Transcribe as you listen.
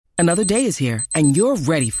Another day is here, and you're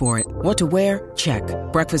ready for it. What to wear? Check.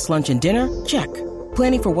 Breakfast, lunch, and dinner? Check.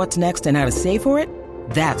 Planning for what's next and how to save for it?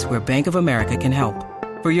 That's where Bank of America can help.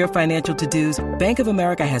 For your financial to-dos, Bank of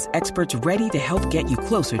America has experts ready to help get you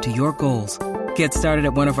closer to your goals. Get started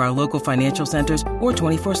at one of our local financial centers or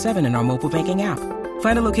 24/7 in our mobile banking app.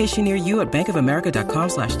 Find a location near you at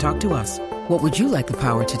bankofamerica.com/talktous. What would you like the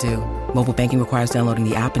power to do? Mobile banking requires downloading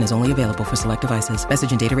the app and is only available for select devices.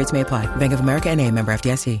 Message and data rates may apply. Bank of America N.A., member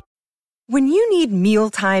FDIC. When you need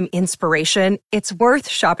mealtime inspiration, it's worth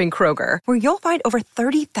shopping Kroger, where you'll find over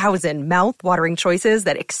 30,000 mouth-watering choices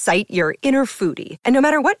that excite your inner foodie. And no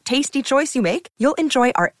matter what tasty choice you make, you'll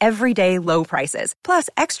enjoy our everyday low prices, plus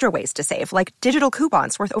extra ways to save, like digital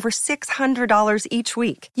coupons worth over $600 each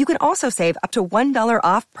week. You can also save up to $1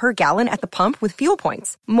 off per gallon at the pump with fuel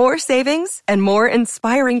points. More savings and more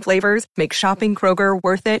inspiring flavors make shopping Kroger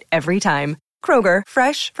worth it every time. Kroger,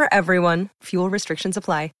 fresh for everyone. Fuel restrictions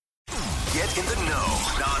apply. Get in the know.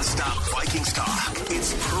 Non-stop Vikings talk.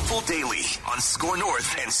 It's Purple Daily on Score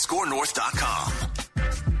North and ScoreNorth.com.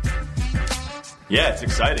 Yeah, it's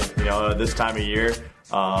exciting. This time of year,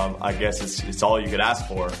 I guess it's all you could ask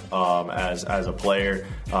for as a player.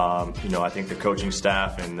 I think the coaching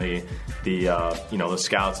staff and the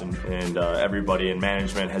scouts and everybody in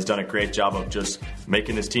management has done a great job of just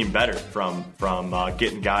making this team better from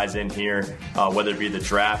getting guys in here, whether it be the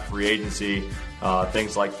draft, free agency,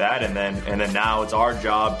 things like that, and then now it's our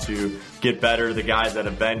job to get better. The guys that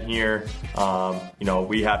have been here,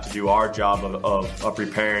 we have to do our job of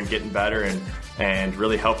preparing, getting better, and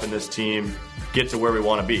really helping this team get to where we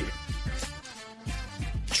want to be.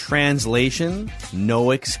 Translation: no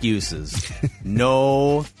excuses.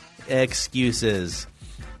 No excuses.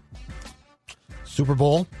 Super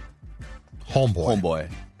Bowl, homeboy.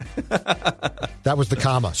 That was the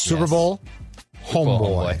comma. Super Bowl,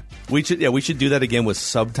 homeboy. We should do that again with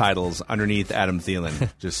subtitles underneath Adam Thielen,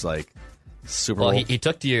 just like Super Bowl. Well, he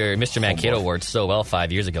took your Mr. Mankato award so well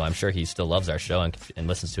 5 years ago. I'm sure he still loves our show and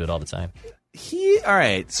listens to it all the time.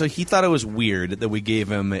 So he thought it was weird that we gave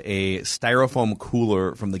him a styrofoam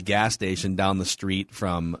cooler from the gas station down the street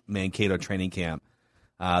from Mankato training camp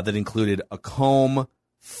that included a comb,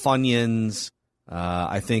 Funyuns,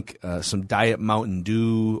 I think some Diet Mountain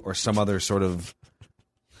Dew or some other sort of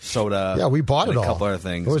soda. Yeah, we bought it all. A couple other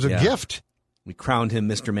things. It was a gift. We crowned him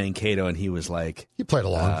Mr. Mankato, and he was like... He played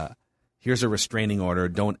along. Here's a restraining order.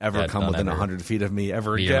 Don't ever come within 100 feet of me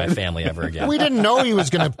ever again. My family ever again. We didn't know he was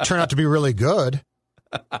going to turn out to be really good.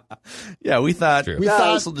 Yeah, we thought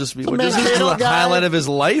this will just be the highlight of his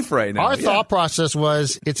life right now. Our thought process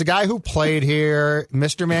was, it's a guy who played here,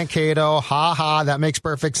 Mr. Mankato, that makes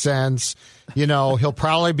perfect sense. He'll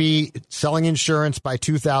probably be selling insurance by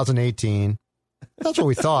 2018. That's what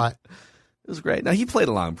we thought. It was great. Now, he played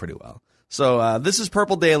along pretty well. So this is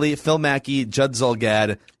Purple Daily. Phil Mackey, Judd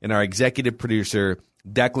Zulgad, and our executive producer,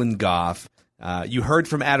 Declan Goff. You heard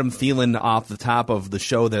from Adam Thielen off the top of the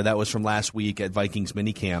show there. That was from last week at Vikings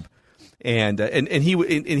minicamp. And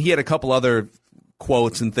he had a couple other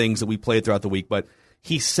quotes and things that we played throughout the week. But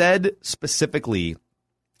he said specifically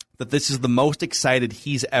that this is the most excited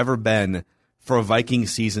he's ever been for a Viking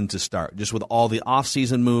season to start, just with all the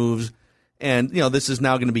offseason moves. And, this is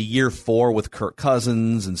now going to be year 4 with Kirk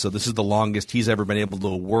Cousins, and so this is the longest he's ever been able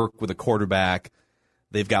to work with a quarterback.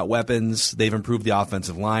 They've got weapons. They've improved the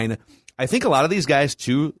offensive line. I think a lot of these guys,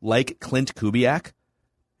 too, like Clint Kubiak.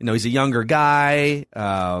 He's a younger guy.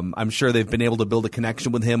 I'm sure they've been able to build a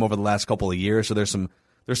connection with him over the last couple of years, so there's some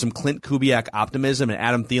Clint Kubiak optimism, and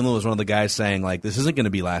Adam Thielen was one of the guys saying, this isn't going to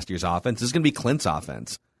be last year's offense. This is going to be Clint's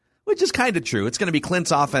offense. Which is kind of true. It's going to be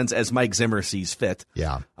Clint's offense as Mike Zimmer sees fit.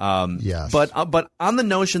 Yeah. Yes. But on the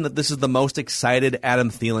notion that this is the most excited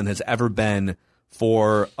Adam Thielen has ever been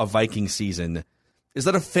for a Viking season, is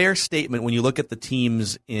that a fair statement when you look at the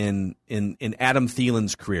teams in Adam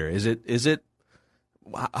Thielen's career? Is it?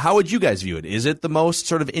 How would you guys view it? Is it the most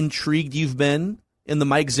sort of intrigued you've been in the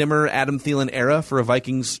Mike Zimmer, Adam Thielen era for a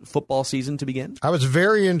Vikings football season to begin? I was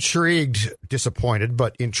very intrigued, disappointed,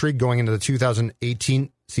 but intrigued going into the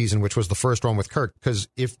 2018 season, which was the first one with Kirk, because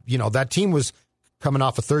if that team was coming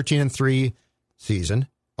off a 13-3 season,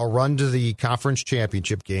 a run to the conference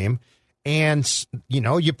championship game, and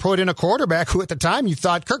you put in a quarterback who at the time you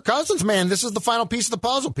thought, Kirk Cousins, man, this is the final piece of the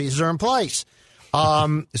puzzle. Pieces are in place.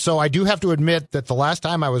 So I do have to admit that the last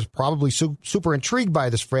time I was probably super intrigued by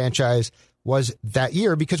this franchise was that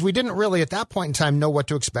year, because we didn't really at that point in time know what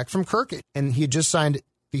to expect from Kirk, and he had just signed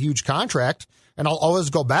the huge contract. And I'll always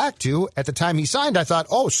go back to, at the time he signed, I thought,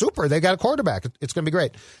 oh, super, they got a quarterback. It's going to be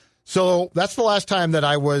great. So that's the last time that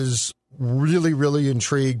I was really, really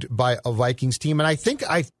intrigued by a Vikings team. And I think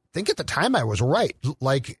at the time I was right.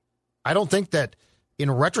 I don't think that in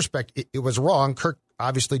retrospect it was wrong. Kirk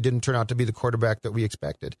obviously didn't turn out to be the quarterback that we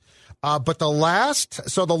expected. But the last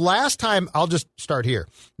time, I'll just start here,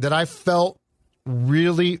 that I felt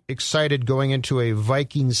really excited going into a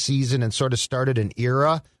Vikings season and sort of started an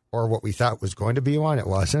era, or what we thought was going to be one, it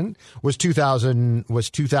wasn't, was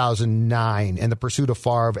 2009 and the pursuit of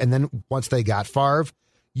Favre. And then once they got Favre,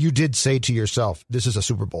 you did say to yourself, this is a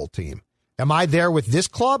Super Bowl team. Am I there with this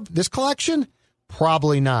club, this collection?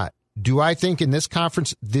 Probably not. Do I think in this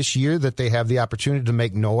conference this year that they have the opportunity to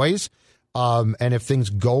make noise? And if things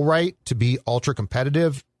go right, to be ultra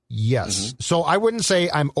competitive? Yes. Mm-hmm. So I wouldn't say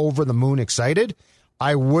I'm over the moon excited.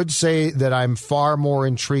 I would say that I'm far more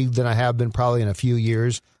intrigued than I have been probably in a few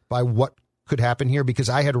years by what could happen here, because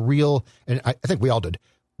I had real, and I think we all did,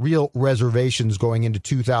 real reservations going into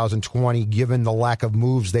 2020 given the lack of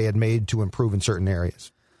moves they had made to improve in certain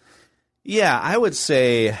areas. Yeah, I would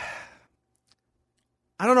say,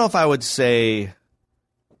 I don't know if I would say,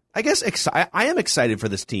 I guess I am excited for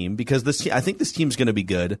this team because I think this team's going to be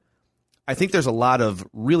good. I think there's a lot of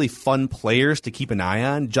really fun players to keep an eye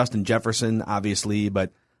on. Justin Jefferson, obviously,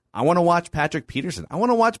 but I want to watch Patrick Peterson. I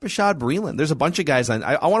want to watch Bashad Breeland. There's a bunch of guys on.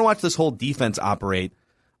 I want to watch this whole defense operate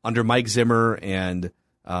under Mike Zimmer and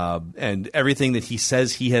everything that he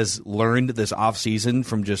says he has learned this offseason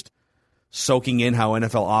from just soaking in how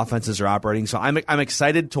NFL offenses are operating. So I'm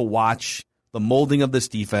excited to watch the molding of this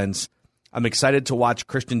defense. I'm excited to watch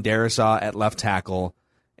Christian Darrisaw at left tackle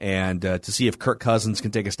and to see if Kirk Cousins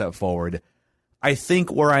can take a step forward. I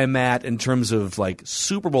think where I'm at in terms of like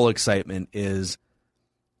Super Bowl excitement is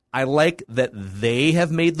I like that they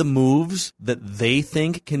have made the moves that they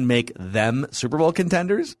think can make them Super Bowl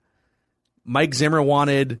contenders. Mike Zimmer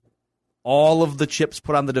wanted all of the chips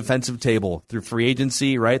put on the defensive table through free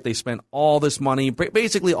agency, right? They spent all this money,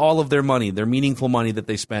 basically all of their money, their meaningful money that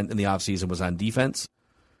they spent in the offseason was on defense.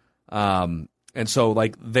 And so,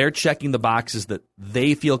 like, they're checking the boxes that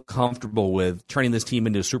they feel comfortable with turning this team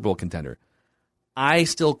into a Super Bowl contender. I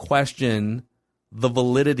still question the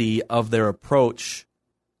validity of their approach,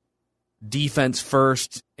 defense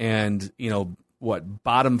first, and,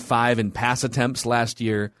 bottom 5 in pass attempts last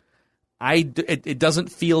year. It doesn't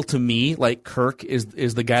feel to me like Kirk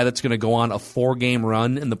is the guy that's going to go on a 4-game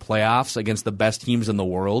run in the playoffs against the best teams in the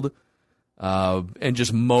world and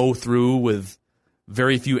just mow through with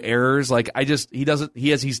very few errors. Like he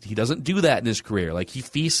doesn't do that in his career. Like he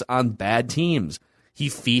feasts on bad teams. He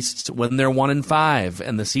feasts when they're 1-5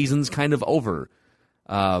 and the season's kind of over.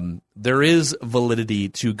 There is validity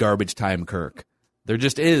to garbage time Kirk. There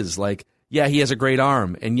just is. Like, yeah, he has a great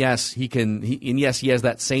arm, and yes, he has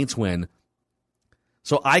that Saints win.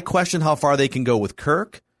 So I question how far they can go with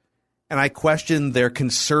Kirk, and I question their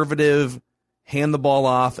conservative hand the ball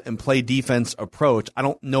off and play defense approach. I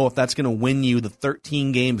don't know if that's going to win you the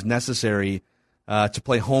 13 games necessary to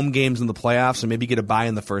play home games in the playoffs and maybe get a bye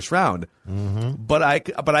in the first round. Mm-hmm. But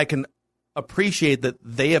I can appreciate that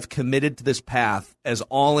they have committed to this path as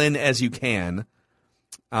all in as you can.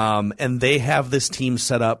 And they have this team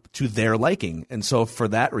set up to their liking, and so for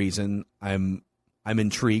that reason, I'm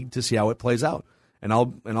intrigued to see how it plays out. And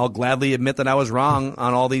I'll gladly admit that I was wrong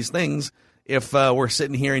on all these things if we're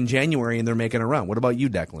sitting here in January and they're making a run. What about you,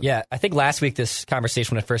 Declan? Yeah, I think last week this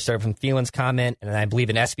conversation when it first started from Thielen's comment, and I believe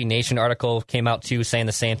an SB Nation article came out too saying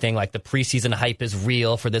the same thing, like the preseason hype is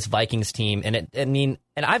real for this Vikings team, and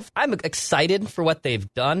I'm excited for what they've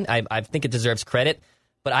done. I think it deserves credit.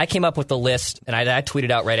 But I came up with the list, and I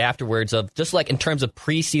tweeted out right afterwards of just like in terms of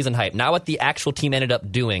preseason hype, not what the actual team ended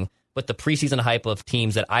up doing, but the preseason hype of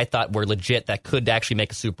teams that I thought were legit that could actually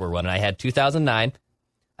make a Super Bowl run. And I had 2009.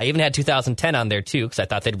 I even had 2010 on there, too, because I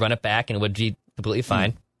thought they'd run it back and it would be completely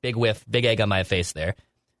fine. Big whiff, big egg on my face there.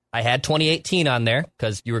 I had 2018 on there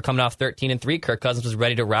because you were coming off 13-3. Kirk Cousins was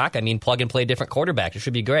ready to rock. I mean, plug and play different quarterback. It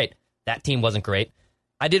should be great. That team wasn't great.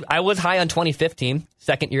 I was high on 2015,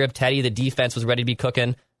 second year of Teddy. The defense was ready to be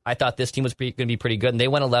cooking. I thought this team was going to be pretty good, and they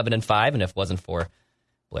went 11-5. And if it wasn't for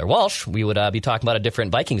Blair Walsh, we would be talking about a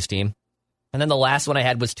different Vikings team. And then the last one I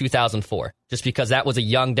had was 2004, just because that was a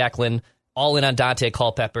young Declan, all in on Dante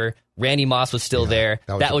Culpepper. Randy Moss was still there.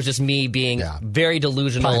 That was just me being very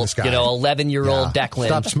delusional, 11-year-old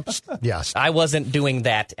Declan. Yes, I wasn't doing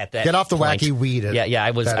that at that. Get off the point. wacky weed.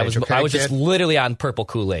 I was just literally on purple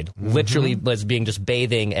Kool-Aid. Mm-hmm. Literally was being just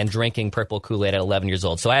bathing and drinking purple Kool-Aid at 11 years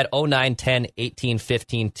old. So I had 09, 10, 18,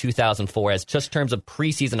 15, 2004 as just terms of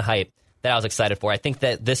preseason hype that I was excited for. I think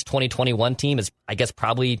that this 2021 team is, I guess,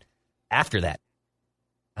 probably after that.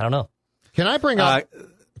 I don't know. Can I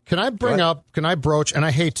broach, and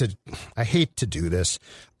I hate to do this,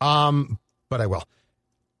 but I will.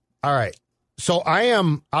 All right. So I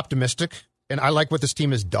am optimistic and I like what this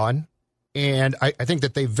team has done. And I think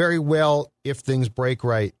that they very well, if things break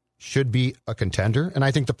right, should be a contender. And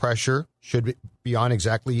I think the pressure should be on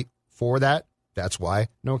exactly for that. That's why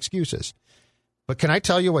no excuses. But can I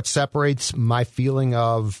tell you what separates my feeling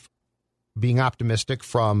of being optimistic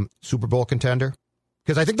from Super Bowl contender?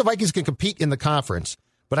 Because I think the Vikings can compete in the conference,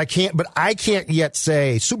 but I can't yet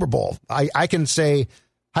say Super Bowl. I can say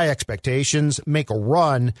high expectations, make a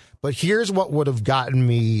run, but here's what would have gotten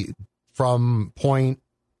me from point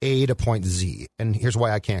A to point Z, and here's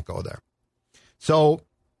why I can't go there. So,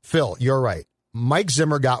 Phil, you're right. Mike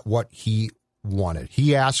Zimmer got what he wanted.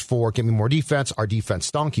 He asked for, give me more defense. Our defense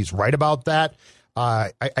stunk. He's right about that.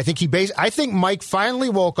 I think Mike finally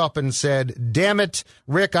woke up and said, damn it,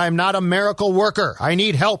 Rick, I'm not a miracle worker. I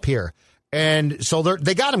need help here. And so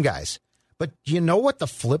they got him, guys. But you know what the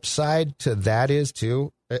flip side to that is,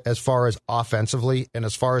 too, as far as offensively and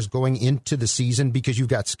as far as going into the season? Because you've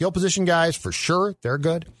got skill position guys, for sure. They're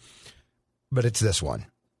good. But it's this one.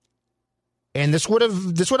 And this would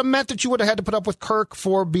have meant that you would have had to put up with Kirk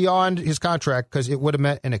for beyond his contract, because it would have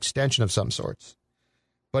meant an extension of some sorts.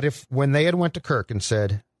 But when they had went to Kirk and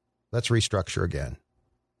said, let's restructure again,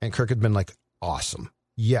 and Kirk had been like, awesome,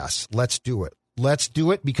 yes, let's do it. Let's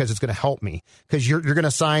do it because it's going to help me. Because you're going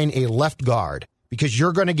to sign a left guard, because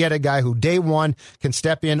you're going to get a guy who day one can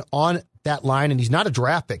step in on that line, and he's not a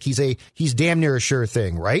draft pick. He's damn near a sure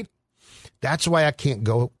thing, right? That's why I can't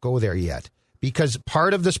go there yet. Because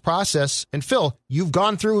part of this process, and Phil, you've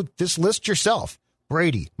gone through this list yourself.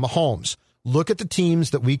 Brady, Mahomes. Look at the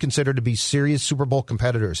teams that we consider to be serious Super Bowl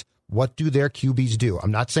competitors. What do their QBs do?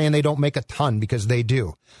 I'm not saying they don't make a ton, because they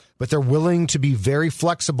do. But they're willing to be very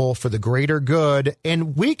flexible for the greater good.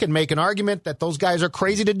 And we can make an argument that those guys are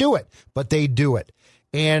crazy to do it, but they do it.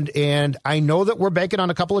 And I know that we're banking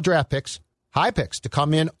on a couple of draft picks, high picks, to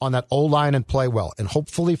come in on that O-line and play well. And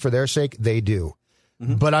hopefully for their sake, they do.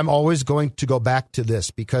 Mm-hmm. But I'm always going to go back to this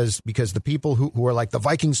because the people who are like, the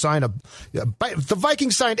Vikings signed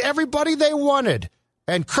everybody they wanted.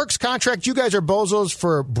 And Kirk's contract, you guys are bozos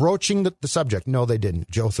for broaching the subject. No, they didn't.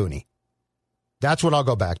 Joe Thuney. That's what I'll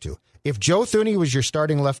go back to. If Joe Thuney was your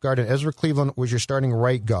starting left guard and Ezra Cleveland was your starting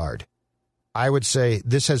right guard, I would say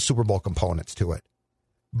this has Super Bowl components to it.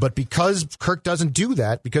 But because Kirk doesn't do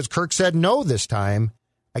that, because Kirk said no this time,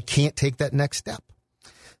 I can't take that next step.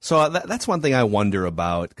 So that's one thing I wonder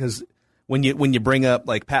about, because when you bring up,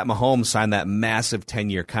 like, Pat Mahomes signed that massive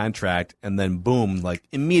 10-year contract and then boom, like,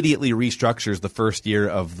 immediately restructures the first year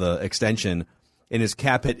of the extension, and his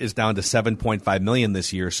cap hit is down to $7.5 million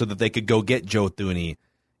this year, so that they could go get Joe Thuney,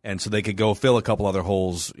 and so they could go fill a couple other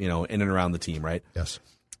holes, in and around the team, right? Yes.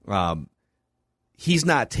 He's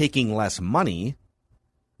not taking less money.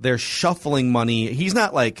 They're shuffling money. He's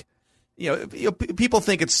not like, people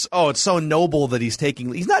think it's so noble that he's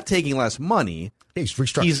not taking less money. He's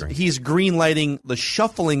restructuring. He's greenlighting the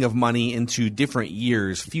shuffling of money into different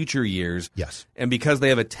years, future years. Yes. And because they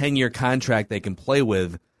have a 10-year contract they can play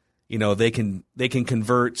with, they can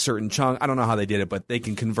convert certain chunk. I don't know how they did it, but they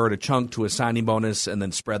can convert a chunk to a signing bonus and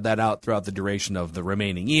then spread that out throughout the duration of the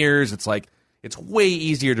remaining years. It's like, it's way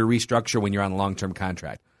easier to restructure when you're on a long-term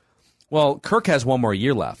contract. Well, Kirk has one more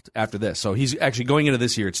year left after this. So he's actually going into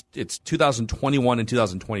this year. It's 2021 and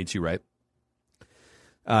 2022, right?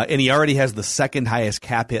 And he already has the second highest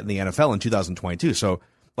cap hit in the NFL in 2022. So,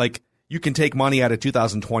 like, you can take money out of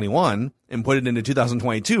 2021 and put it into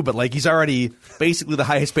 2022, but, like, he's already basically the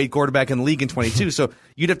highest paid quarterback in the league in 22. So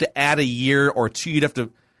you'd have to add a year or two. You'd have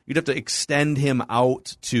to extend him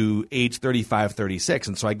out to age 35, 36.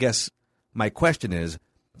 And so I guess my question is,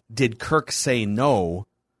 did Kirk say no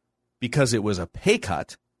because it was a pay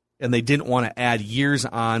cut and they didn't want to add years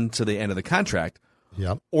on to the end of the contract?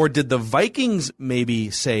 Yep. Or did the Vikings maybe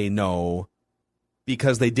say no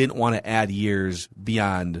because they didn't want to add years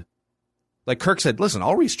beyond? Like Kirk said, listen,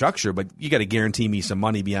 I'll restructure, but you got to guarantee me some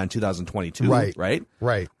money beyond 2022, right?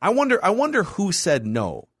 Right. I wonder who said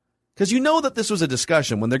no. Because that this was a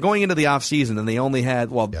discussion when they're going into the offseason and they only had,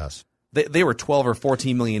 yes. they were 12 or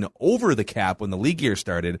 14 million over the cap when the league year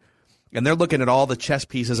started. And they're looking at all the chess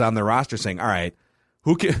pieces on their roster saying, all right,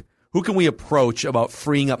 who can we approach about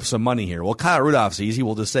freeing up some money here? Well, Kyle Rudolph's easy.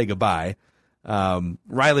 We'll just say goodbye.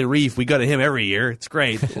 Riley Reif, we go to him every year. It's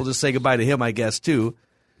great. We'll just say goodbye to him, I guess, too.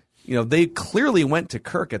 They clearly went to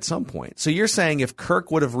Kirk at some point. So you're saying if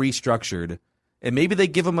Kirk would have restructured and maybe they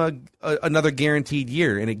give him another guaranteed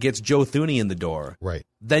year and it gets Joe Thuney in the door, right?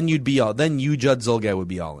 Then you, Judd Zulgad, would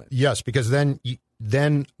be all in. Yes, because then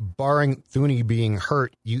barring Thuney being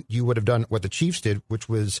hurt, you would have done what the Chiefs did,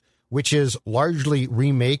 which is largely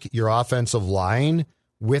remake your offensive line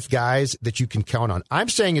with guys that you can count on. I'm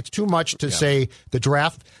saying it's too much to say the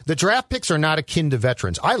draft picks are not akin to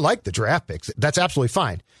veterans. I like the draft picks. That's absolutely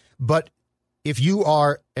fine. But if you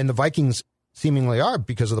are, and the Vikings seemingly are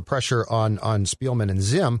because of the pressure on Spielman and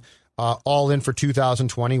Zim, all in for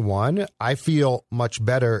 2021, I feel much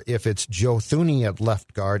better if it's Joe Thuney at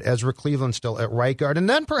left guard, Ezra Cleveland still at right guard, and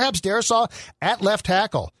then perhaps Darisaw at left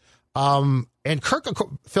tackle. And Kirk,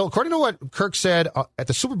 Phil, according to what Kirk said at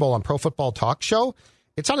the Super Bowl on Pro Football Talk Show,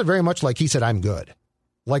 it sounded very much like he said, I'm good.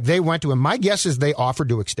 Like they went to him. My guess is they offered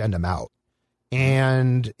to extend him out.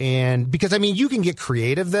 And because, I mean, you can get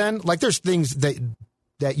creative then. Like there's things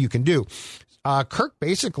that you can do. Kirk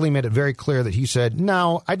basically made it very clear that he said,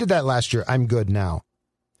 no, I did that last year. I'm good now.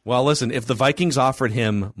 Well, listen, if the Vikings offered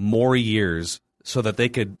him more years so that they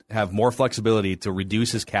could have more flexibility to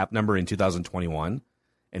reduce his cap number in 2021,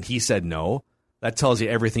 and he said no, that tells you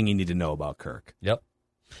everything you need to know about Kirk. Yep.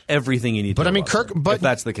 Everything you need to know about Kirk, Kirk, if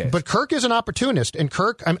that's the case. But Kirk is an opportunist, and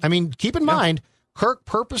Kirk, I mean, keep in mind, Kirk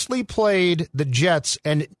purposely played the Jets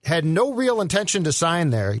and had no real intention to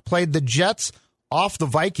sign there. He played the Jets off the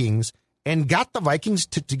Vikings and got the Vikings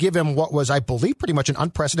to give him what was, I believe, pretty much an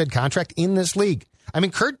unprecedented contract in this league. I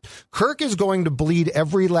mean, Kirk is going to bleed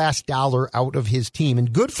every last dollar out of his team,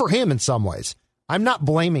 and good for him in some ways. I'm not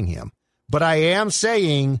blaming him, but I am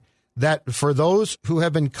saying that for those who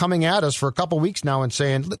have been coming at us for a couple weeks now and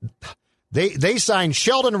saying they signed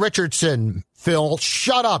Sheldon Richardson, Phil,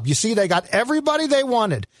 shut up. You see, they got everybody they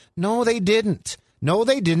wanted. No, they didn't.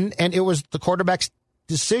 And it was the quarterback's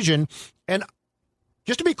decision. And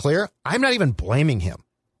just to be clear, I'm not even blaming him.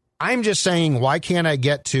 I'm just saying, why can't I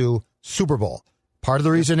get to Super Bowl? Part of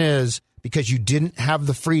the reason is because you didn't have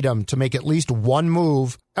the freedom to make at least one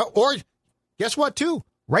move. Or guess what, too?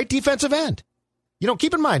 Right defensive end. You know,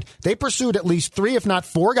 keep in mind, they pursued at least 3, if not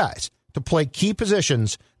 4 guys to play key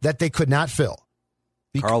positions that they could not fill.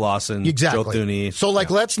 Carl Lawson, exactly. Joe Thuney. So,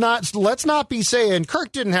 let's not be saying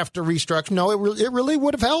Kirk didn't have to restructure. No, it really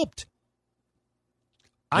would have helped.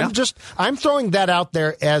 I'm throwing that out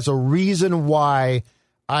there as a reason why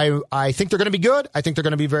I think they're going to be good. I think they're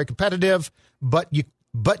going to be very competitive. But you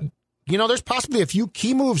know, there's possibly a few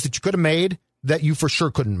key moves that you could have made that you for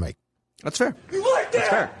sure couldn't make. That's fair. You like that? That's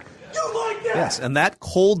fair. You like that? Yes, and that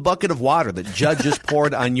cold bucket of water that Judd just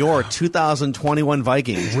poured on your 2021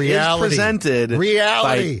 Vikings is presented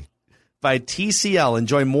by TCL.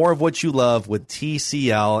 Enjoy more of what you love with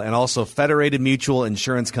TCL and also Federated Mutual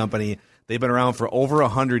Insurance Company. They've been around for over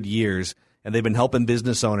 100 years, and they've been helping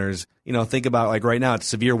business owners. You know, think about like right now, it's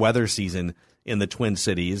severe weather season in the Twin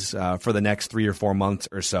Cities for the next 3 or 4 months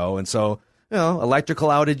or so. And so, you know, electrical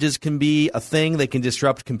outages can be a thing. They can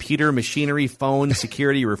disrupt computer, machinery, phone,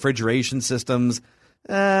 security, refrigeration systems.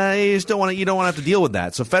 You don't want to have to deal with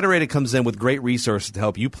that. So Federated comes in with great resources to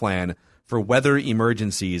help you plan for weather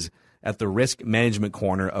emergencies at the risk management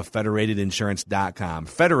corner of federatedinsurance.com.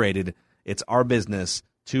 Federated, it's our business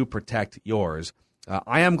to protect yours.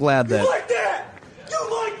 I am glad that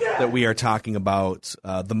we are talking about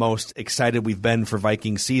the most excited we've been for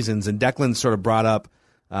Viking seasons, and Declan sort of brought up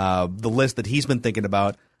the list that he's been thinking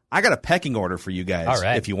about. I got a pecking order for you guys,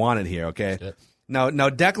 if you want it here, okay? Now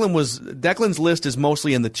Declan's list is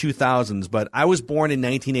mostly in the 2000s, but I was born in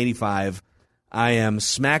 1985. I am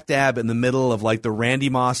smack dab in the middle of like the Randy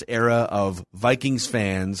Moss era of Vikings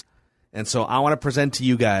fans, and so I want to present to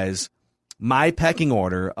you guys my pecking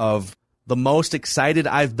order of the most excited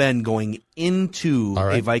I've been going into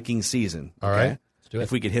a Viking season. All right. Let's do it.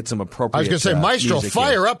 If we could hit some appropriate I was going to say, Maestro,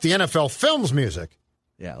 fire up the NFL Films music.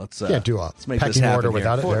 Yeah, let's can't do a let's make pecking this happen order here.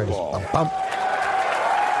 without it. There it is. All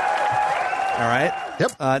right.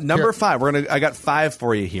 Yep. Number 5. I got 5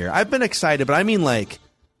 for you here. I've been excited, but I mean like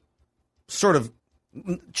sort of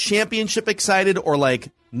championship excited or like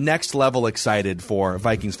next level excited for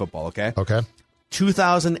Vikings football, okay? Okay.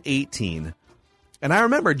 2018. And I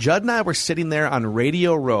remember Judd and I were sitting there on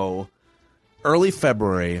Radio Row early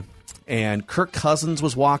February, and Kirk Cousins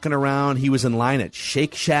was walking around. He was in line at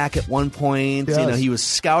Shake Shack at one point. Yes. You know, he was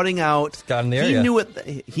scouting out. Got in the area. He knew it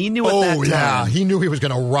that time. Yeah. He knew he was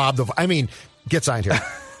going to rob get signed here.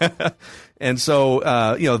 And so,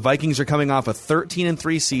 the Vikings are coming off a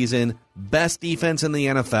 13-3 season, best defense in the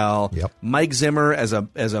NFL. Yep. Mike Zimmer as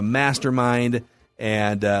a mastermind.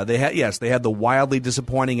 And they had the wildly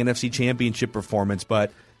disappointing NFC Championship performance,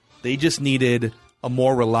 but they just needed a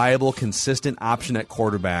more reliable, consistent option at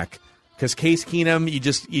quarterback. Because Case Keenum,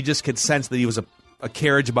 you just could sense that he was a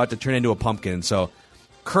carriage about to turn into a pumpkin. So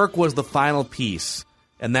Kirk was the final piece,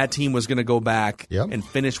 and that team was going to go back and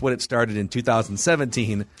finish what it started in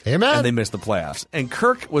 2017. Amen. And they missed the playoffs. And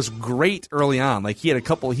Kirk was great early on. Like he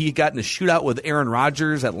got in a shootout with Aaron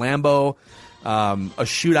Rodgers at Lambeau. a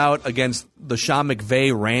shootout against the Sean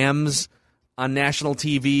McVay Rams on national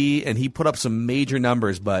TV, and he put up some major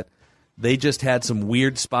numbers, but they just had some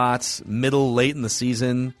weird spots late in the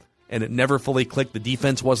season, and it never fully clicked. The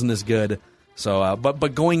defense wasn't as good. So,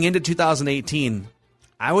 but going into 2018,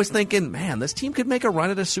 I was thinking, man, this team could make a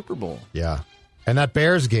run at a Super Bowl. Yeah. And that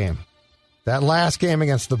Bears game, that last game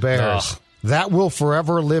against the Bears, that will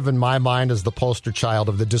forever live in my mind as the poster child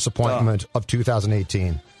of the disappointment of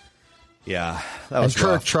 2018. Yeah, that was and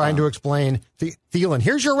Kirk rough. trying to explain, Thielen,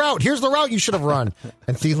 here's your route. Here's the route you should have run.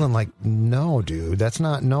 And Thielen like, no, dude, that's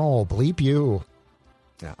not, no, bleep you.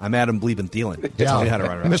 Yeah, I'm Adam Bleeping Thielen. Yeah, Tell me how to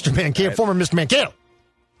run around. Mr. Mankato, right. Former Mr. Mankato.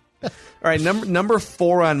 All right, number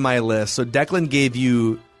 4 on my list. So Declan gave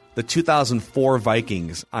you the 2004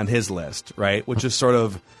 Vikings on his list, right? Which is sort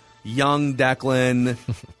of young Declan,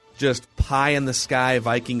 just pie in the sky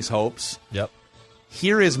Vikings hopes. Yep.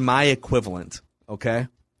 Here is my equivalent, okay?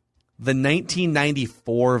 The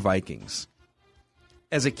 1994 Vikings.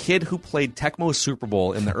 As a kid who played Tecmo Super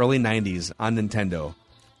Bowl in the early 90s on Nintendo,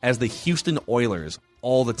 as the Houston Oilers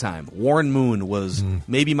all the time, Warren Moon was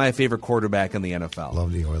maybe my favorite quarterback in the NFL.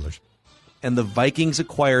 Love the Oilers. And the Vikings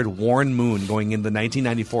acquired Warren Moon going into the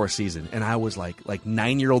 1994 season, and I was like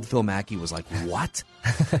 9-year-old Phil Mackey was like, what?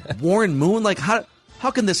 Warren Moon? Like, how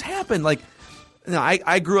can this happen? Like, you know,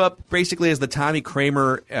 I grew up basically as the Tommy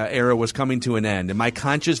Kramer era was coming to an end, and my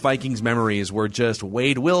conscious Vikings memories were just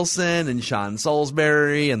Wade Wilson and Sean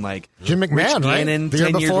Salisbury and like Jim McMahon, Rich Gannon, right?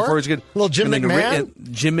 10 years before he was good. Little Jim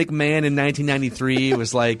McMahon. Jim McMahon in 1993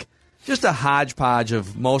 was like just a hodgepodge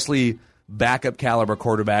of mostly backup caliber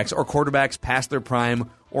quarterbacks or quarterbacks past their prime,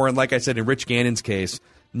 or like I said, in Rich Gannon's case,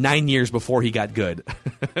 9 years before he got good.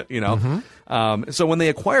 You know, so when they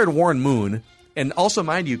acquired Warren Moon. And also,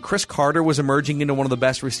 mind you, Chris Carter was emerging into one of the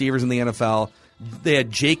best receivers in the NFL. They had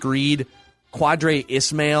Jake Reed, Quadre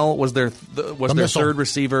Ismail was their third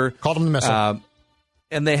receiver. Called him the missile.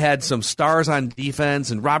 And they had some stars on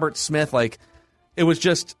defense and Robert Smith. Like, it was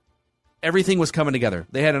just everything was coming together.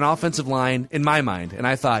 They had an offensive line in my mind, and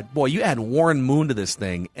I thought, boy, you add Warren Moon to this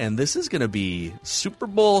thing, and this is going to be Super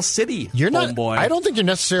Bowl City. Homeboy. I don't think you're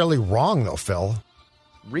necessarily wrong, though, Phil.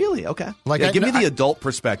 Really? Okay. Like, give me the adult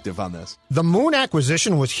perspective on this. The Moon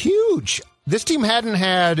acquisition was huge. This team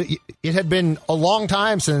it had been a long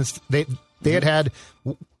time since they had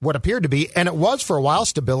what appeared to be, and it was for a while,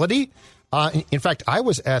 stability. In fact, I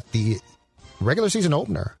was at the regular season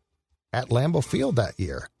opener at Lambeau Field that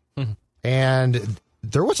year, and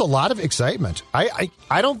there was a lot of excitement. I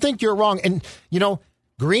don't think you're wrong. And, you know,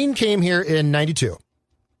 Green came here in 92,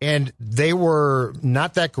 and they were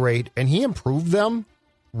not that great, and he improved them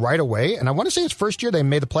right away. And I want to say his first year they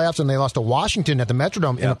made the playoffs and they lost to Washington at the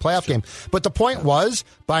Metrodome in a playoff game. But the point was,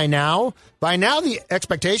 by now the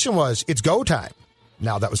expectation was it's go time.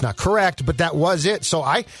 Now, that was not correct, but that was it. So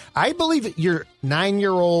I believe your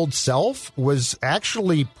 9-year-old self was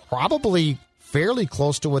actually probably fairly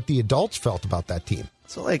close to what the adults felt about that team.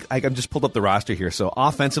 So, I'm just pulled up the roster here. So,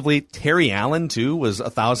 offensively, Terry Allen, too, was a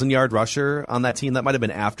 1,000-yard rusher on that team. That might have been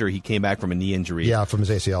after he came back from a knee injury. Yeah, from his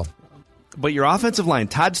ACL. But your offensive line,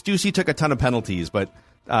 Todd Stussy took a ton of penalties, but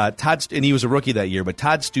and he was a rookie that year. But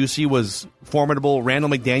Todd Stussy was formidable. Randall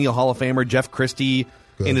McDaniel, Hall of Famer. Jeff Christie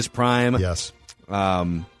in his prime. Yes.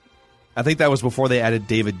 I think that was before they added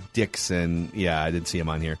David Dixon. Yeah, I didn't see him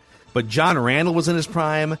on here. But John Randall was in his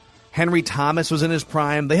prime. Henry Thomas was in his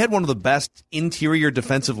prime. They had one of the best interior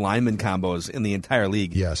defensive lineman combos in the entire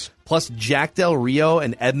league. Yes. Plus Jack Del Rio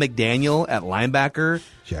and Ed McDaniel at linebacker.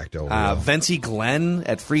 Jack Del Rio. Vince Glenn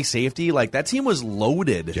at free safety. Like, that team was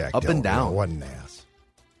loaded Jack up Del and down. Rio, what an ass.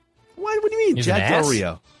 What do you mean, He's Jack an ass? Del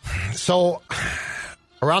Rio? So,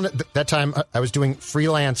 around that time, I was doing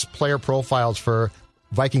freelance player profiles for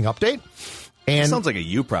Viking Update. And sounds like a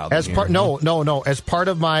you problem. As part, no. As part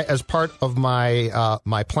of my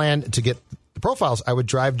my plan to get the profiles, I would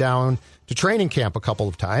drive down to training camp a couple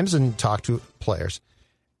of times and talk to players.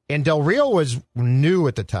 And Del Rio was new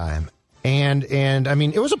at the time, and I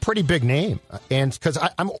mean, it was a pretty big name. And because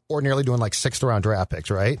I'm ordinarily doing like 6th round draft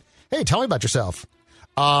picks, right? Hey, tell me about yourself.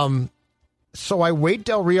 So I wait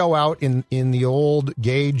Del Rio out in the old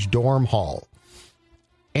Gage dorm hall,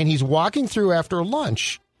 and he's walking through after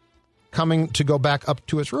lunch, coming to go back up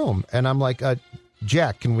to his room. And I'm like,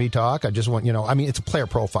 Jack, can we talk? I just want, it's a player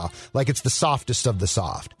profile. Like, it's the softest of the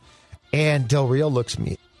soft. And Del Rio looks at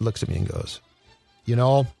me and goes,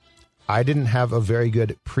 I didn't have a very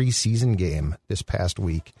good preseason game this past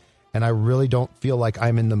week, and I really don't feel like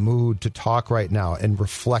I'm in the mood to talk right now and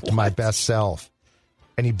reflect my best self.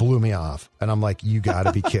 And he blew me off. And I'm like, you got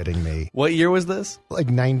to be kidding me. What year was this? Like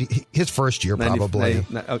 90, his first year, probably.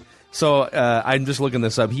 So I'm just looking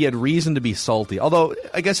this up. He had reason to be salty. Although,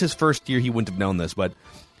 I guess his first year he wouldn't have known this, but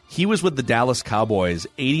he was with the Dallas Cowboys,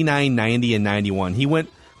 89, 90, and 91.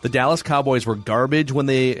 The Dallas Cowboys were garbage when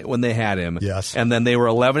they had him. Yes. And then they were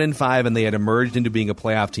 11-5, and they had emerged into being a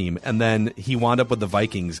playoff team. And then he wound up with the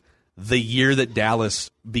Vikings the year that Dallas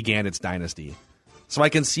began its dynasty. So I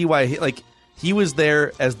can see why he was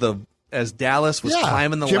there as Dallas was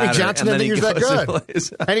climbing the Jimmy ladder. Johnson and then didn't think he was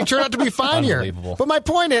that good. And he turned out to be fine here. Unbelievable. But my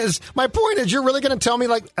point is, you're really going to tell me,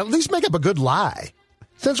 at least make up a good lie.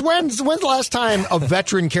 Since when's the last time a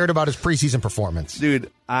veteran cared about his preseason performance?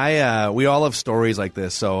 Dude, we all have stories like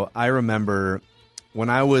this. So I remember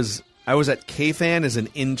when I was at KFan as an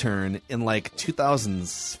intern in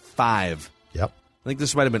 2005. Yep. I think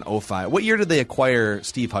this might have been 05. What year did they acquire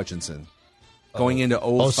Steve Hutchinson? Going into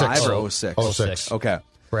 05 or 06? 06. Okay.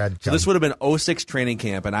 Brad. So this would have been 06 training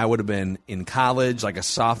camp, and I would have been in college, like a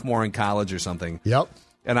sophomore in college or something. Yep.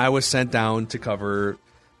 And I was sent down to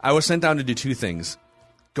do two things.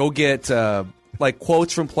 Go get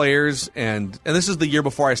quotes from players, and this is the year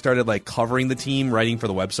before I started covering the team, writing for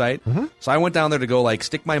the website. Mm-hmm. So I went down there to go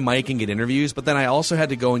stick my mic and get interviews, but then I also had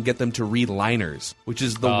to go and get them to read liners, which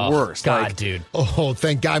is the worst. God, dude. Oh,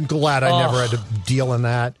 thank God. I'm glad I never had to deal in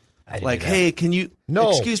that. Hey, can you?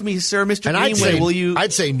 No. Excuse me, sir, Mr. And Greenway, will you?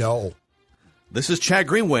 I'd say no. This is Chad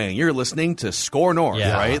Greenway, and you're listening to Score North,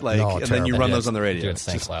 right? And then you run those on the radio. Dude, it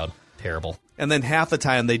stinks loud. Terrible. And then half the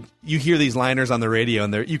time you hear these liners on the radio,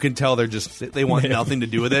 and you can tell they want nothing to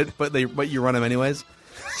do with it, but you run them anyways.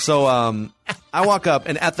 So I walk up,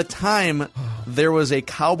 and at the time there was a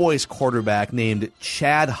Cowboys quarterback named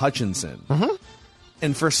Chad Hutchinson,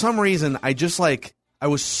 and for some reason I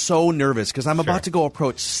was so nervous because I'm about to go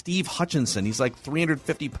approach Steve Hutchinson. He's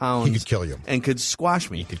 350 pounds. He could kill you and could squash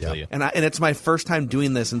me. He could kill you. And it's my first time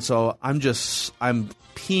doing this, and so I'm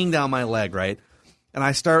peeing down my leg, right? And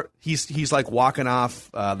I start. He's walking off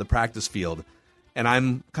the practice field, and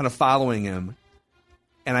I'm kind of following him,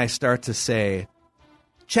 and I start to say,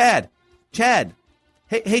 Chad,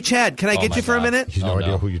 hey, Chad, can I get you for a minute? He's no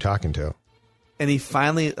idea who you're talking to. And he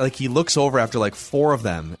finally he looks over after four of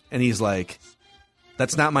them, and he's like,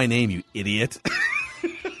 "That's not my name, you idiot."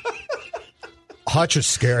 Hutch is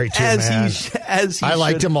scary too, man. I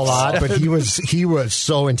liked him a lot, but he was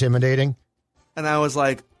so intimidating. And I was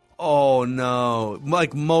like, "Oh no!"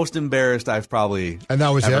 Most embarrassed I've probably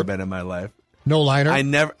ever been in my life. No liner.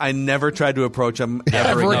 I never tried to approach him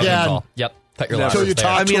ever again. Yep. Cut your Until you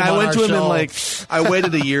talk to him I went to him show. and I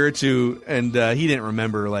waited a year or two, and he didn't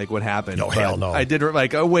remember what happened. No, hell no. I did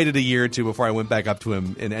I waited a year or two before I went back up to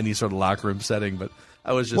him in any sort of locker room setting, but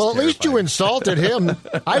I was just Well, at least you terrified. insulted him.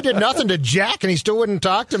 I did nothing to Jack, and he still wouldn't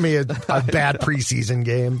talk to me. A bad preseason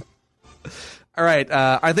game. All right,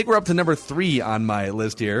 I think we're up to number 3 on my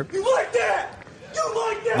list here. You like that? You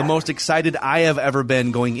like that? The most excited I have ever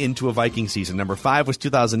been going into a Viking season. Number 5 was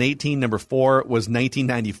 2018. Number 4 was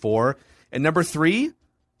 1994. And number 3,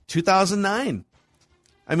 2009.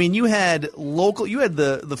 I mean, you had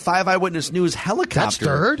the 5 Eyewitness News helicopter. That's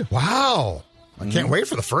third? Wow. I can't wait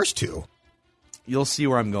for the first 2. You'll see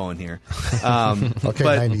where I'm going here. Okay, but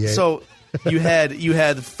 98. So you had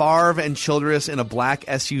Favre and Childress in a black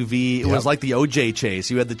SUV. It was like the OJ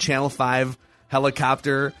chase. You had the Channel 5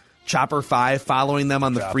 helicopter, Chopper 5, following them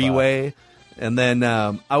on the freeway. And then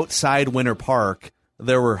outside Winter Park,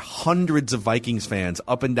 there were hundreds of Vikings fans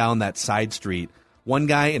up and down that side street. One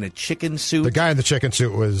guy in a chicken suit. The guy in the chicken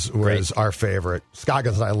suit was our favorite.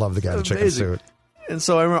 Scoggins and I love the guy in the chicken Amazing. suit. And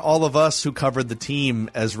so I remember all of us who covered the team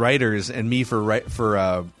as writers and me for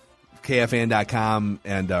KFAN.com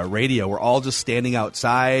and radio, we're all just standing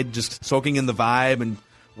outside, just soaking in the vibe and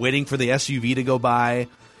waiting for the SUV to go by.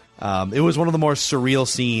 It was one of the more surreal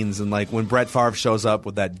scenes, and when Brett Favre shows up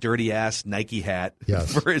with that dirty ass Nike hat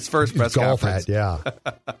for his first press Golf conference, hat,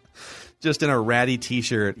 yeah, just in a ratty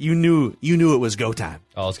T-shirt, you knew it was go time.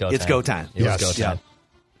 Oh, it's go time. It's go time. It was go time.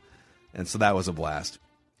 And so that was a blast.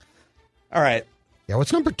 All right. Yeah,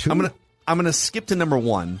 what's number 2? I'm gonna skip to number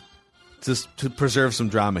 1 to preserve some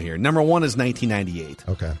drama here. Number 1 is 1998.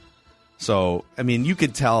 Okay. So I mean, you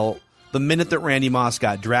could tell the minute that Randy Moss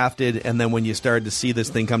got drafted, and then when you started to see this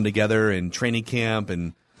thing come together in training camp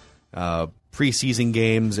and preseason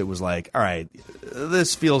games, it was like, all right,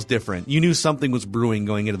 this feels different. You knew something was brewing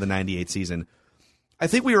going into the 98 season. I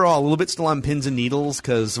think we were all a little bit still on pins and needles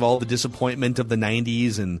because of all the disappointment of the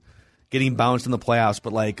 90s and getting bounced in the playoffs.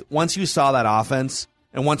 But once you saw that offense,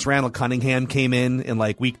 and once Randall Cunningham came in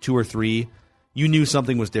week 2 or 3, you knew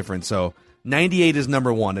something was different. So 98 is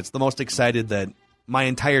number 1. It's the most excited that my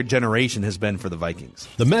entire generation has been for the Vikings.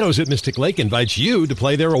 The Meadows at Mystic Lake invites you to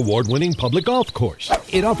play their award-winning public golf course.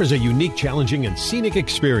 It offers a unique, challenging, and scenic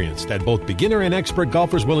experience that both beginner and expert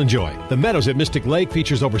golfers will enjoy. The Meadows at Mystic Lake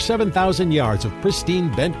features over 7,000 yards of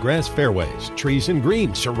pristine bent grass fairways, trees, and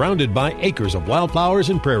greens surrounded by acres of wildflowers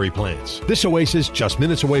and prairie plants. This oasis, just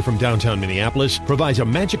minutes away from downtown Minneapolis, provides a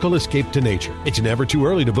magical escape to nature. It's never too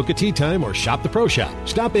early to book a tee time or shop the pro shop.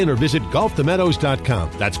 Stop in or visit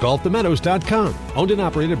golfthemeadows.com. That's golfthemeadows.com. Owned and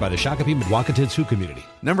operated by the Shakopee Mdewakanton Sioux community.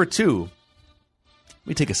 Number 2, let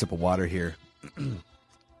me take a sip of water here.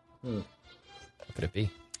 What could it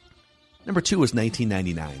be? Number 2 was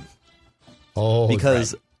 1999. Oh,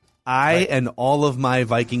 because I and all of my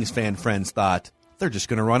Vikings fan friends thought they're just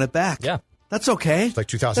going to run it back. Yeah. That's okay. It's like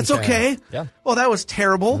 2010. That's okay. Yeah. Well, that was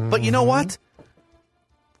terrible. But you know what?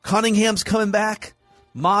 Cunningham's coming back.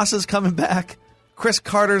 Moss is coming back. Chris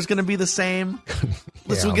Carter's going to be the same.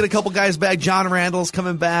 Listen, we get a couple guys back. John Randall's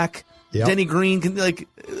coming back. Yep. Denny Green can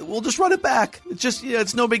we'll just run it back. It's just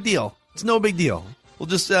it's no big deal. It's no big deal. We'll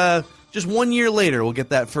just 1 year later we'll get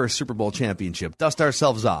that first Super Bowl championship. Dust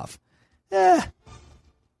ourselves off.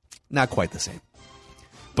 Not quite the same.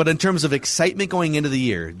 But in terms of excitement going into the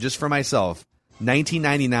year, just for myself,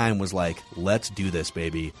 1999 was like, let's do this,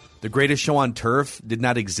 baby. The Greatest Show on Turf did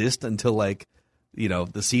not exist until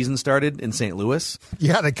the season started in St. Louis.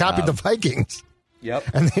 Yeah, they copied the Vikings. Yep.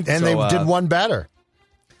 And they did one better.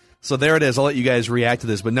 So there it is. I'll let you guys react to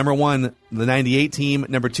this. But number 1, the 98 team.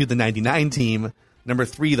 Number 2, the 99 team. Number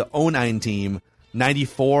 3, the 09 team.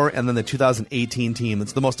 94, and then the 2018 team.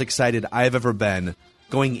 That's the most excited I've ever been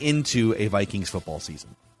going into a Vikings football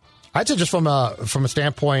season. I'd say just from a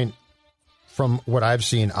standpoint, from what I've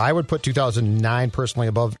seen, I would put 2009 personally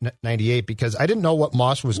above 98 because I didn't know what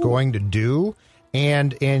Moss was going to do.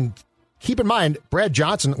 And keep in mind, Brad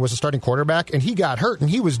Johnson was a starting quarterback, and he got hurt, and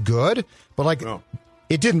he was good. But,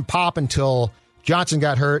 it didn't pop until Johnson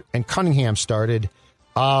got hurt and Cunningham started.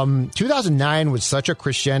 2009 was such a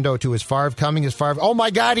crescendo to his Favre coming. Oh,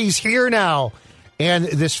 my God, he's here now. And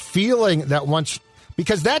this feeling that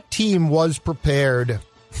because that team was prepared,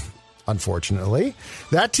 unfortunately,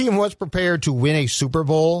 that team was prepared to win a Super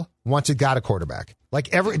Bowl once it got a quarterback.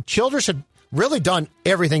 Childress had really done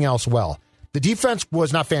everything else well. The defense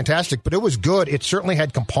was not fantastic, but it was good. It certainly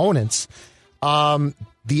had components.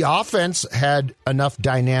 The offense had enough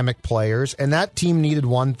dynamic players, and that team needed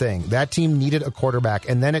one thing. That team needed a quarterback,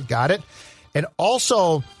 and then it got it. And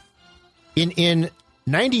also, in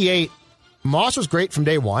 98, Moss was great from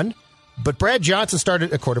day one, but Brad Johnson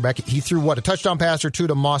started a quarterback. He threw, a touchdown pass or two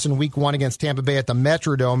to Moss in week 1 against Tampa Bay at the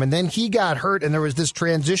Metrodome, and then he got hurt, and there was this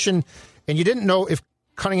transition, and you didn't know if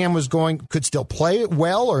Cunningham could still play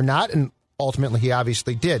well or not, and ultimately he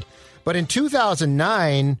obviously did. But in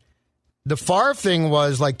 2009... the Favre thing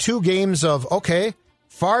was 2 games of, okay,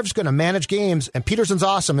 Favre's going to manage games, and Peterson's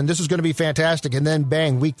awesome, and this is going to be fantastic. And then,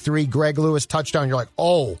 bang, week 3, Greg Lewis touchdown. You're like,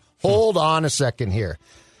 oh, hold on a second here.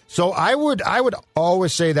 So I would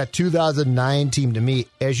always say that 2009 team to me,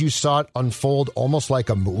 as you saw it unfold almost like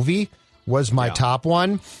a movie, was my top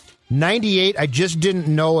one. 98, I just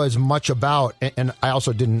didn't know as much about, and I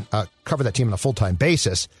also didn't cover that team on a full-time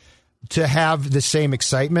basis, to have the same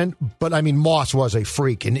excitement. But, Moss was a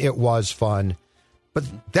freak, and it was fun. But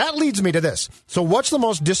that leads me to this. So what's the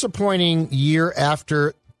most disappointing year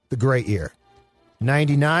after the great year?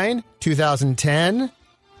 99, 2010,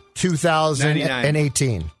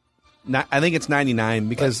 2018. I think it's 99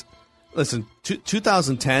 because, listen,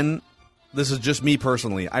 2010, this is just me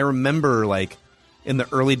personally. I remember, in the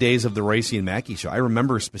early days of the Racey and Mackey show, I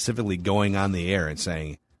remember specifically going on the air and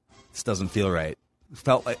saying, this doesn't feel right.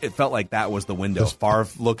 It felt like that was the window. Favre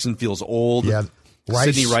looks and feels old. Yeah,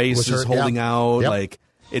 Sidney Rice is holding out. Yep.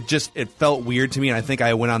 It felt weird to me, and I think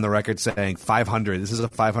I went on the record saying 500. This is a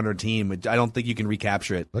 500 team. I don't think you can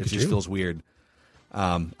recapture it. It just feels weird.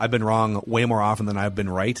 I've been wrong way more often than I've been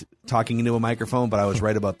right talking into a microphone, but I was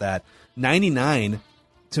right about that. 99,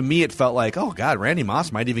 to me, it felt like, oh God, Randy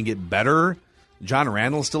Moss might even get better. John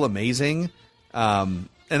Randall's still amazing, and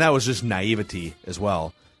that was just naivety as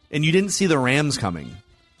well. And you didn't see the Rams coming,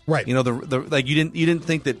 right? You didn't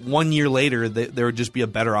think that 1 year later there would just be a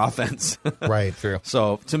better offense, right? True.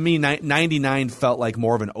 So to me, 99 felt like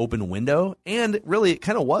more of an open window, and really it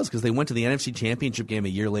kind of was because they went to the NFC Championship game a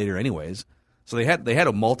year later, anyways. So they had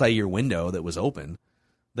a multi-year window that was open.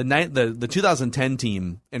 The 2010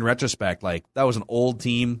 team, in retrospect, that was an old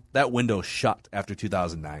team. That window shut after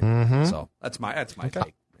 2009. Mm-hmm. So that's my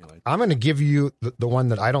take. I'm going to give you the one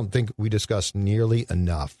that I don't think we discussed nearly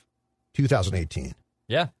enough. 2018.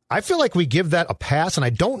 Yeah. I feel like we give that a pass, and I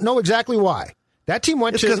don't know exactly why. That team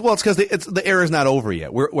went it's because the era's not over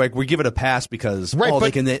yet. We give it a pass because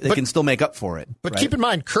they can still make up for it. But right? keep in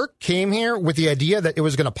mind, Kirk came here with the idea that it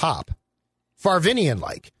was going to pop,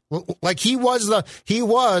 Farvinian-like he was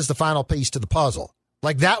the final piece to the puzzle.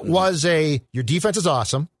 Like that was your defense is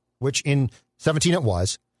awesome, which in 17 it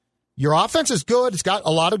was. Your offense is good; it's got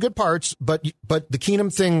a lot of good parts, but the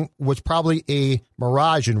Keenum thing was probably a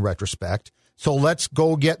mirage in retrospect. So let's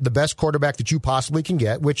go get the best quarterback that you possibly can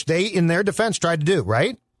get, which they, in their defense, tried to do,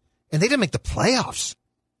 right? And they didn't make the playoffs.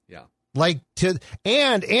 Yeah.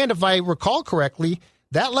 And if I recall correctly,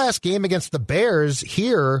 that last game against the Bears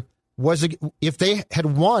here was if they had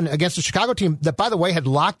won against the Chicago team that, by the way, had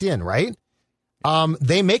locked in, right?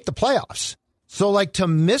 They make the playoffs. So to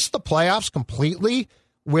miss the playoffs completely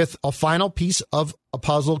with a final piece of a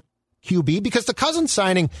puzzle QB, because the Cousins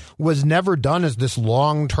signing was never done as this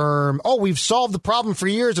long-term, we've solved the problem for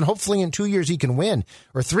years and hopefully in 2 years he can win,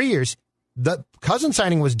 or 3 years. The Cousins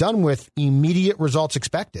signing was done with immediate results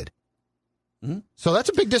expected. Mm-hmm. So that's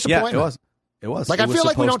a big disappointment. Yeah, it was. I feel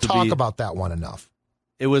like we don't talk about that one enough.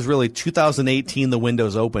 It was really 2018, the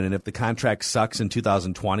window's open, and if the contract sucks in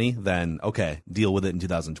 2020, then okay, deal with it in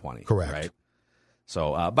 2020. Correct. Right?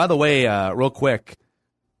 So, by the way, real quick,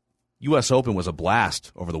 U.S. Open was a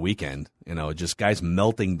blast over the weekend. Just guys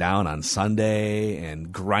melting down on Sunday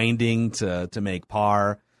and grinding to make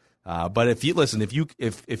par. But if you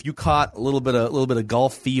caught a little bit of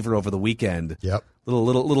golf fever over the weekend, yep,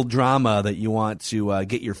 little drama that you want to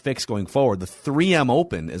get your fix going forward, the 3M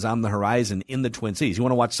Open is on the horizon in the Twin Cities. You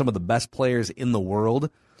want to watch some of the best players in the world.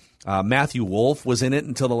 Matthew Wolff was in it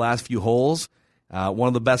until the last few holes. One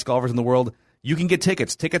of the best golfers in the world. You can get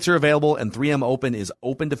tickets. Tickets are available, and 3M Open is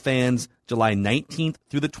open to fans July 19th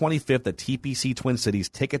through the 25th at TPC Twin Cities.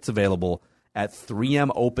 Tickets available at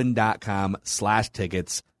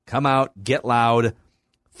 3mopen.com/tickets. Come out, get loud.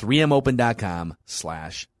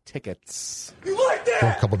 3mopen.com/tickets. You like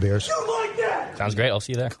that? A couple beers. You like that? Sounds great. I'll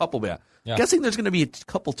see you there. Yeah. Guessing there's going to be a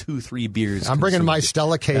couple, 2-3 beers. I'm bringing my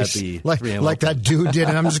Stella case like that dude did,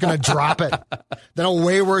 and I'm just going to drop it. Then a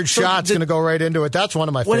wayward shot's going to go right into it. That's one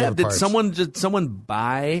of my favorite parts. Did someone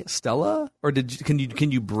buy Stella, or can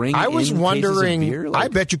you bring? I was wondering. Cases of beer? I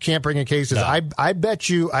bet you can't bring in cases. No. I bet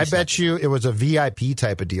you it was a VIP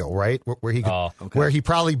type of deal, right? Where he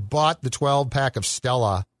probably bought the 12-pack of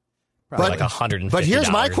Stella. Probably like $150. But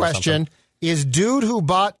here's my question: is dude who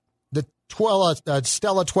bought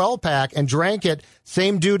Stella 12-pack and drank it,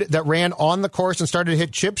 same dude that ran on the course and started to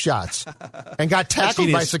hit chip shots and got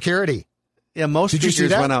tackled by security? Yeah, most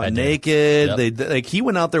streakers went out naked. Yep. He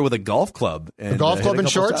went out there with a golf club. And, and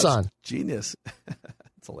shorts on. Genius.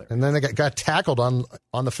 It's hilarious. And then they got tackled on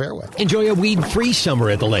the fairway. Enjoy a weed-free summer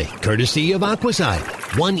at the lake, courtesy of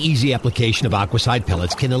Aquaside. One easy application of Aquaside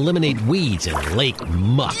pellets can eliminate weeds and lake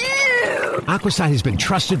muck. Aquaside has been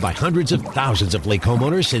trusted by hundreds of thousands of lake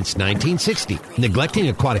homeowners since 1960. Neglecting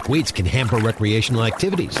aquatic weeds can hamper recreational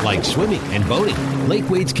activities like swimming and boating. Lake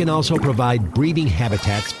weeds can also provide breeding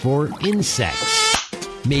habitats for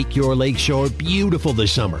insects. Make your lakeshore beautiful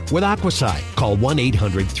this summer with Aquaside. Call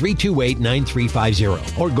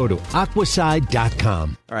 1-800-328-9350 or go to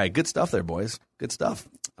aquaside.com. All right, good stuff there, boys. Good stuff.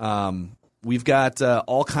 We've got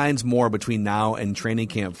all kinds more between now and training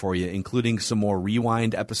camp for you, including some more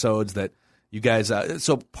rewind episodes that you guys.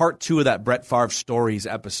 So part 2 of that Brett Favre Stories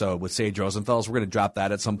episode with Sage Rosenfels, we're going to drop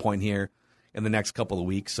that at some point here in the next couple of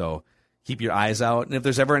weeks. So keep your eyes out. And if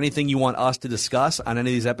there's ever anything you want us to discuss on any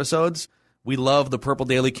of these episodes, we love the Purple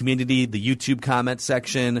Daily community, the YouTube comment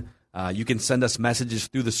section. You can send us messages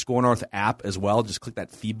through the Score North app as well. Just click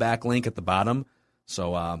that feedback link at the bottom.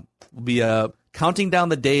 So we'll be counting down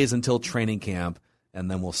the days until training camp,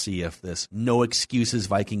 and then we'll see if this no excuses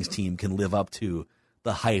Vikings team can live up to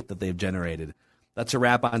the hype that they've generated. That's a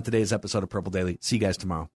wrap on today's episode of Purple Daily. See you guys tomorrow.